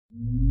So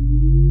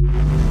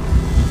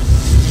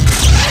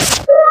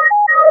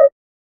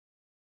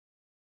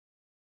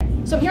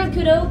I'm here with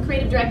Kudo,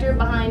 creative director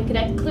behind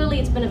Kinect. Clearly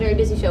it's been a very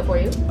busy show for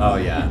you. Oh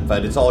yeah,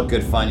 but it's all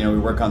good fun. We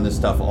work on this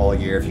stuff all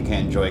year. If you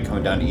can't enjoy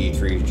coming down to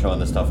E3, showing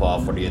this stuff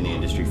off, what are you in the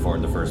industry for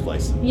in the first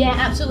place? Yeah,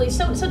 absolutely.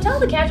 So tell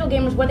the casual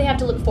gamers what they have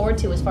to look forward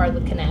to as far as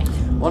with Kinect.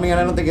 Well, again,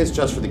 I don't think it's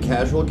just for the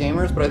casual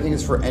gamers, but I think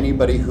it's for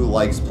anybody who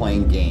likes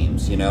playing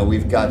games.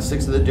 We've got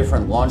 6 of the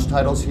different launch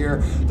titles here.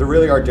 There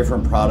really are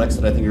different products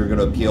that I think are going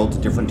to appeal to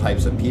different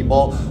types of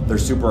people. They're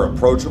super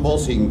approachable,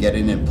 so you can get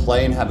in and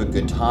play and have a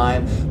good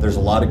time. There's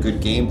a lot of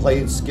good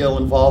gameplay skill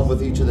involved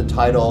with each of the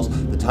titles.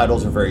 The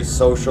titles are very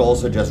social,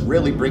 so just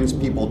really brings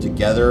people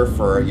together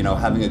for,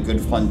 having a good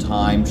fun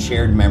time,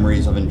 shared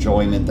memories of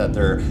enjoyment that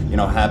they're,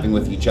 having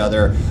with each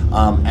other.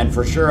 And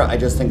for sure, I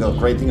just think a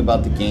great thing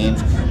about the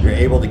games, you're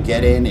able to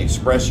get in,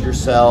 express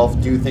yourself,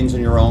 do things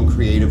in your own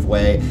creative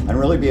way, and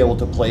really be able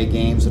to play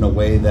games in a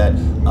way that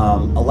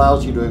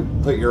allows you to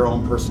put your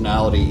own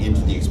personality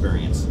into the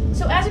experience.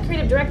 So as a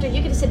creative director,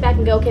 you get to sit back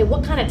and go, okay,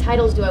 what kind of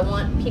titles do I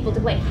want people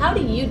to play? How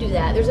do you do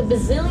that? There's a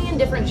bazillion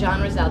different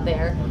genres out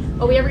there.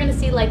 Are we ever going to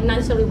see, not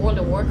necessarily World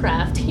of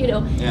Warcraft,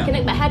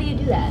 Kinect, but how do you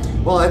do that?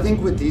 Well, I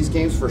think with these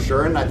games for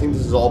sure, and I think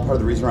this is all part of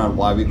the reason around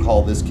why we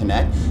call this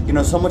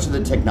Kinect, so much of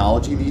the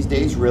technology these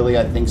days really,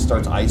 I think,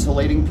 starts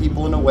isolating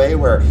people in a way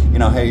where,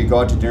 hey, you go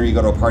out to dinner, you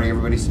go to a party,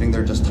 everybody's sitting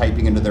there just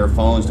typing into their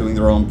phones, doing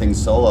their own thing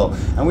solo,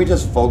 and we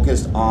just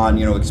focused on,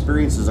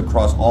 experiences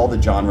across all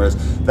the genres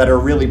that are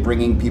really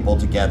bringing people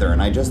together,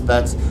 and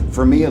that's,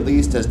 for me at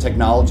least, as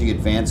technology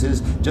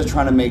advances, just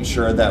trying to make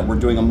sure that we're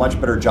doing a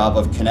much better job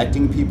of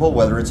connecting people,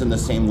 whether it's in the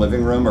same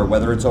living room or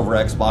whether it's over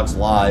Xbox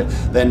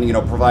Live, then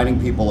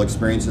providing people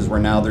experiences where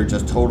now they're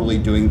just totally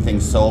doing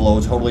things solo,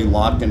 totally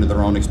locked into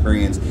their own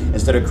experience,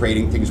 instead of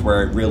creating things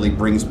where it really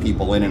brings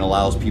people in and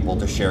allows people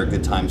to share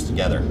good times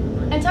together.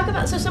 And talk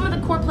about, so some of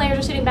the core players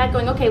are sitting back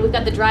going, okay, we've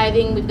got the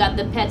driving, we've got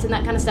the pets and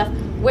that kind of stuff.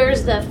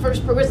 Where's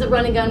the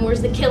run and gun,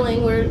 where's the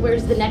killing,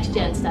 where's the next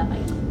gen stuff?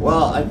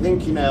 Well, I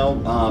think,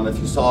 if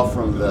you saw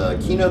from the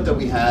keynote that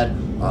we had,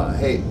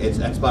 hey, it's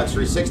Xbox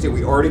 360.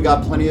 We already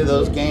got plenty of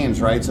those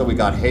games, right? So we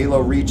got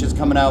Halo Reach is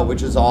coming out,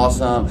 which is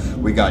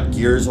awesome. We got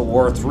Gears of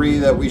War 3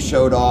 that we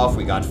showed off.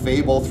 We got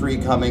Fable 3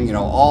 coming,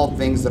 all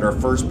things that are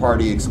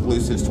first-party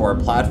exclusives to our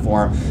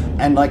platform.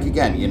 And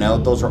again,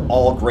 those are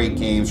all great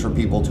games for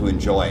people to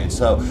enjoy. And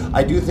so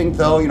I do think,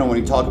 though, when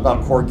you talk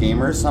about core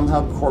gamers,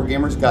 somehow core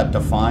gamers got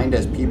defined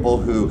as people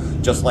who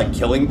just like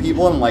killing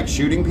people and like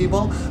shooting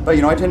people.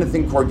 But, I tend to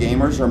think core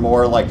gamers are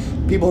more like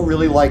people who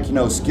really like,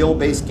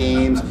 skill-based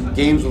games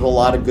with a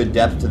lot of good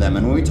depth to them.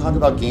 And when we talk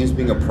about games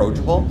being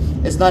approachable,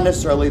 it's not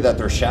necessarily that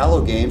they're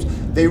shallow games.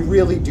 They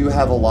really do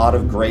have a lot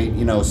of great,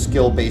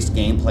 skill-based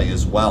gameplay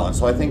as well. And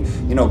so I think,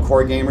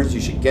 core gamers, you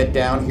should get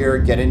down here,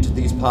 get into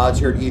these pods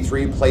here at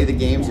E3, play the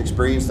games,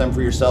 experience them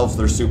for yourselves.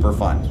 They're super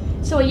fun.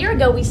 So a year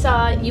ago, we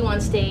saw you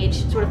on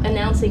stage sort of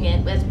announcing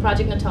it as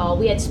Project Natal.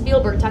 We had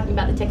Spielberg talking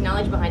about the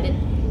technology behind it.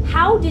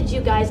 How did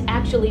you guys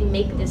actually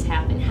make this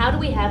happen? How do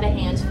we have a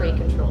hands-free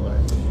controller?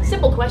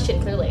 Simple question,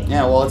 clearly.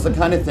 Yeah, well, it's the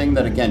kind of thing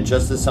that, again,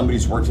 just as somebody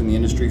who's worked in the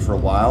industry for a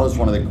while, is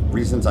one of the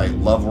reasons I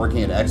love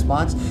working at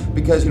Xbox,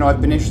 because,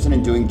 I've been interested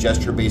in doing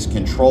gesture-based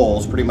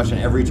controls pretty much in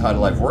every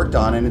title I've worked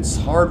on, and it's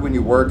hard when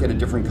you work at a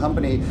different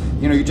company,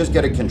 you just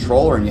get a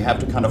controller and you have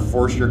to kind of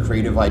force your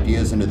creative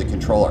ideas into the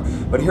controller.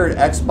 But here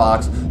at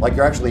Xbox,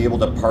 you're actually able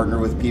to partner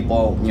with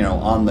people,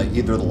 on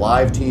either the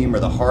live team or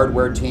the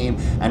hardware team,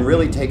 and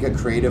really take a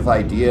creative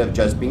idea of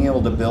just being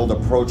able to build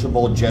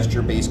approachable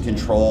gesture-based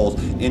controls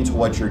into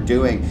what you're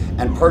doing,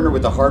 and partner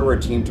with the hardware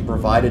team to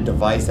provide a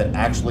device that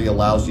actually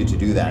allows you to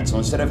do that. So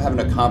instead of having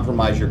to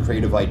compromise your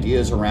creative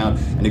ideas around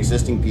an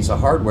existing piece of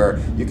hardware,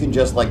 you can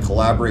just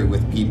collaborate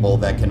with people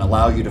that can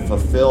allow you to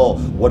fulfill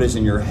what is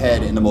in your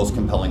head in the most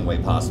compelling way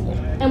possible.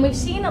 And we've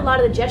seen a lot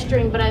of the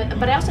gesturing, but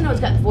I also know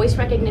it's got voice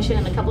recognition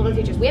and a couple of other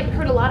features. We haven't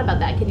heard a lot about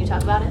that. Can you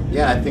talk about it?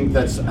 Yeah, I think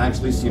that's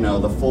actually,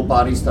 the full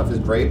body stuff is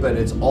great, but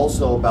it's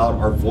also about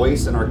our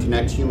voice and our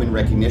Kinect human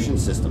recognition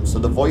system. So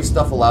the voice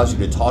stuff allows you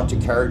to talk to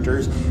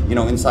characters,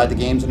 inside the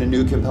games in a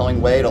new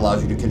compelling way. It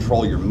allows you to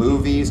control your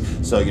movies.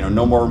 So,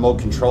 no more remote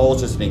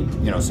controls, just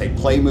say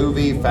play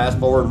movie, fast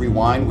forward,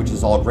 rewind, which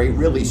is all great,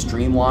 really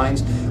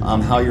streamlines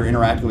how you're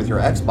interacting with your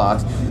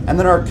Xbox. And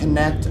then our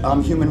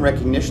Kinect human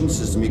recognition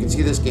system. You can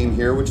see this game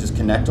here, which is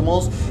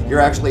Kinectimals. You're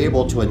actually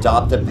able to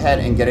adopt a pet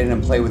and get in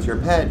and play with your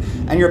pet,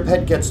 and your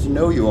pet gets to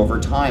know you over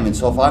time. And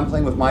so if I'm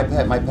playing with my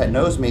pet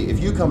knows me. If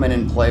you come in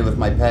and play with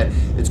my pet,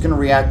 it's going to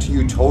react to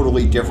you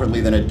totally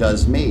differently than it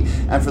does me.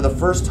 And for the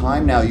first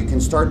time now, you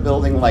can start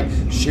building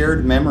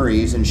shared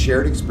memories and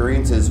shared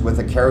experiences with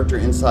a character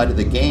inside of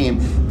the game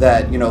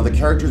that, the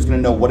character is going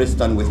to know what it's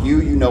done with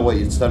you, you know what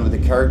it's done with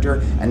the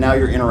character, and now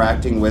you're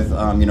interacting with,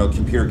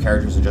 computer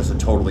characters in just a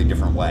totally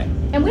different way.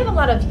 And we have a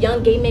lot of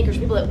young game makers,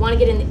 people that want to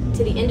get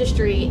into the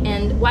industry,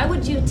 and why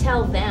would you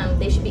tell them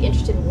they should be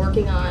interested in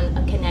working on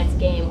a Kinect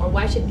game, or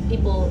why should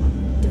people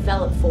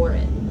develop for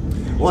it?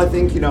 Well, I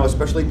think,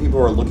 especially people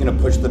who are looking to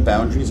push the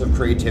boundaries of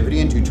creativity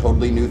and do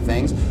totally new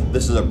things.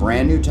 This is a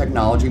brand new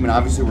technology. I mean,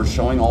 obviously we're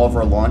showing all of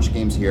our launch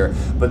games here,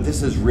 but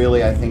this is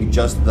really, I think,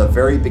 just the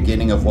very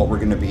beginning of what we're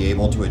going to be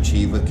able to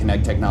achieve with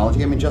Kinect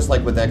technology. I mean, just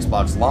like with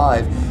Xbox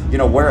Live,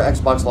 where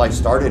Xbox Live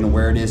started and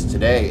where it is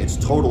today, it's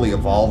totally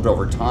evolved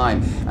over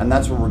time, and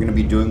that's what we're going to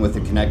be doing with the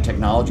Kinect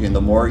technology. And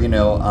the more,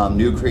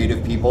 new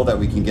creative people that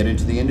we can get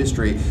into the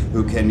industry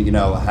who can,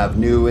 have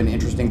new and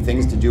interesting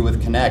things to do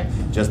with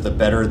Kinect, just the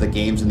better the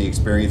games and the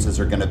experiences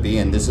are going to be.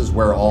 And this is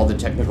where all the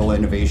technical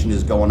innovation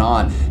is going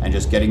on, and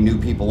just getting new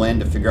people in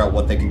to figure out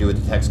what they can do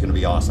with the tech is going to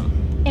be awesome.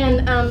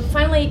 And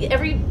finally,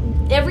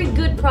 every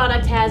good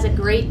product has a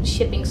great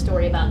shipping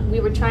story about.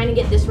 We were trying to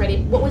get this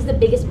ready. What was the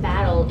biggest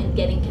battle in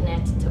getting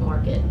Kinect to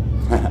market?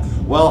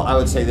 Well, I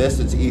would say this,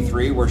 it's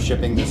E3, we're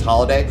shipping this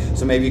holiday,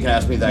 so maybe you can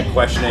ask me that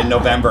question in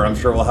November. I'm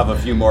sure we'll have a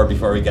few more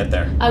before we get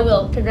there. I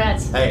will.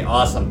 Congrats. Hey,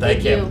 awesome.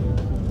 Thank you.